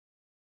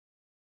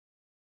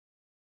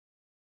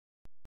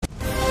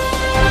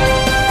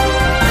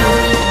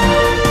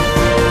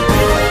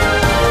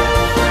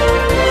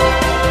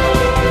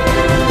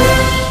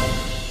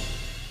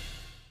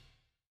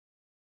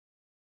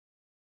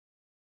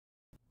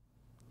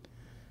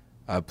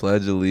I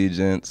pledge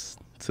allegiance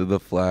to the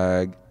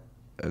flag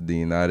of the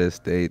United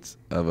States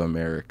of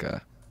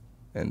America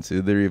and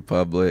to the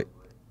republic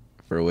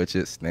for which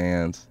it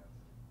stands,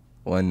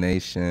 one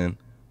nation,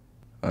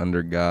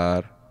 under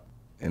God,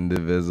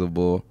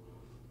 indivisible,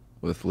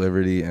 with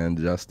liberty and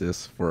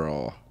justice for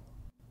all.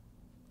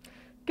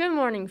 Good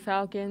morning,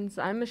 Falcons.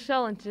 I'm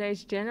Michelle, and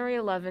today's January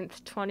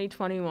 11th,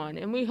 2021,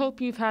 and we hope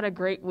you've had a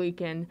great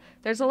weekend.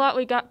 There's a lot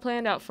we got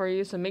planned out for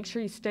you, so make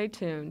sure you stay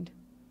tuned.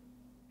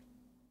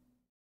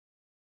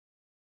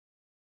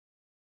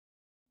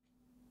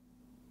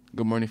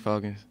 Good morning,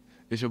 Falcons.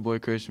 It's your boy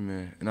Christian,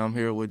 man, and I'm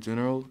here with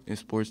General and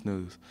Sports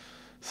News.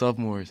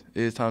 Sophomores,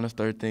 it is time to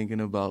start thinking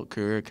about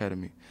Career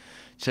Academy.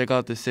 Check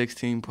out the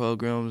 16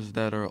 programs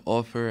that are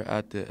offered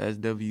at the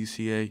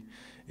SWCA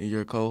in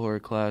your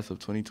cohort class of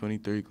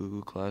 2023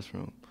 Google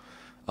Classroom.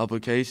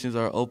 Applications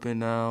are open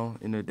now,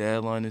 and the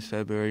deadline is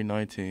February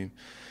 19th.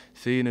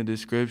 See in the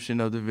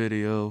description of the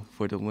video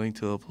for the link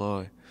to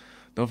apply.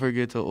 Don't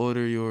forget to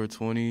order your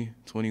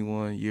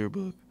 2021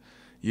 yearbook.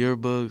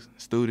 Yearbook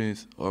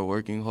students are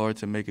working hard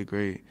to make it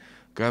great.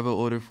 Grab an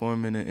order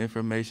form and the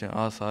information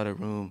outside of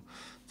room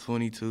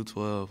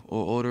 2212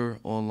 or order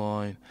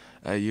online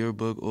at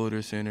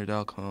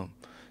yearbookordercenter.com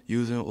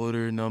using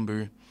order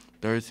number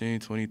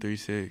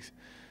 13236.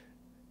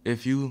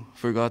 If you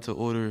forgot to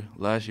order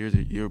last year's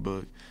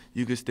yearbook,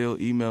 you can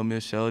still email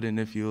Miss Sheldon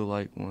if you would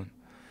like one.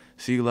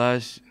 See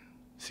last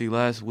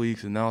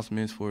week's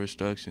announcements for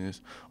instructions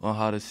on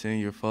how to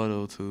send your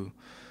photo to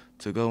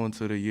go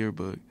into the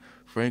yearbook.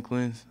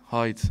 Franklin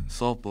Heights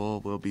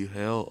softball will be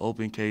held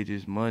open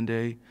cages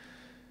Monday,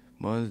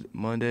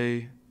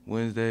 Wednesday,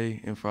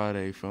 and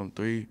Friday from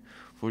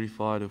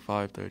 3:45 to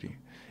 5:30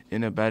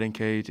 in a batting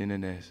cage in the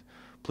nest.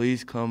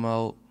 Please come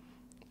out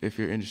if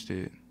you're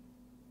interested.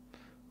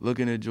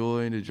 Looking to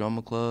join the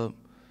drama club?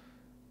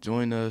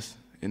 Join us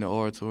in the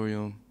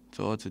auditorium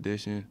to our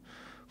tradition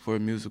for a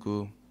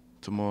musical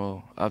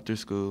tomorrow after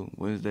school,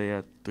 Wednesday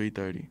at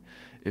 3:30.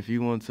 If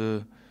you want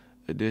to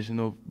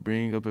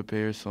bring a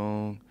prepared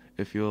song.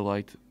 If you would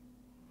like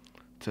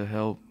to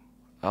help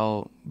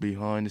out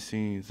behind the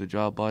scenes, the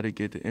drop by to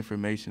get the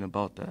information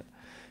about that.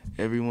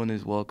 Everyone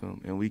is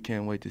welcome, and we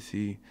can't wait to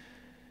see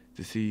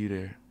you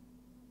there.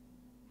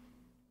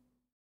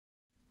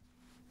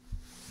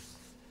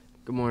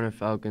 Good morning,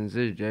 Falcons.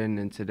 This is Jaden,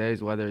 and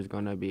today's weather is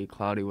going to be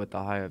cloudy with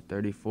a high of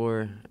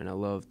 34 and a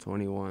low of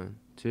 21.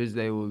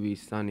 Tuesday will be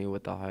sunny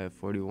with a high of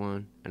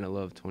 41 and a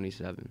low of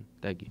 27.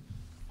 Thank you.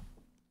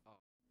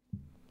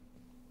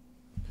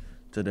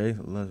 Today's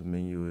lunch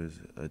menu is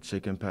a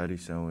chicken patty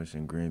sandwich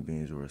and green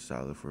beans or a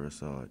salad for a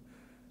side.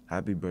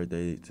 Happy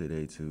birthday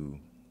today to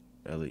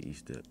Ellie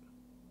Eastep.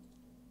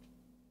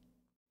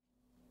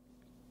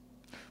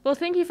 Well,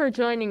 thank you for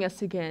joining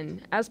us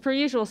again. As per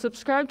usual,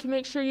 subscribe to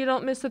make sure you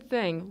don't miss a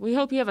thing. We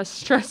hope you have a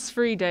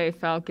stress-free day,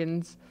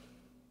 Falcons.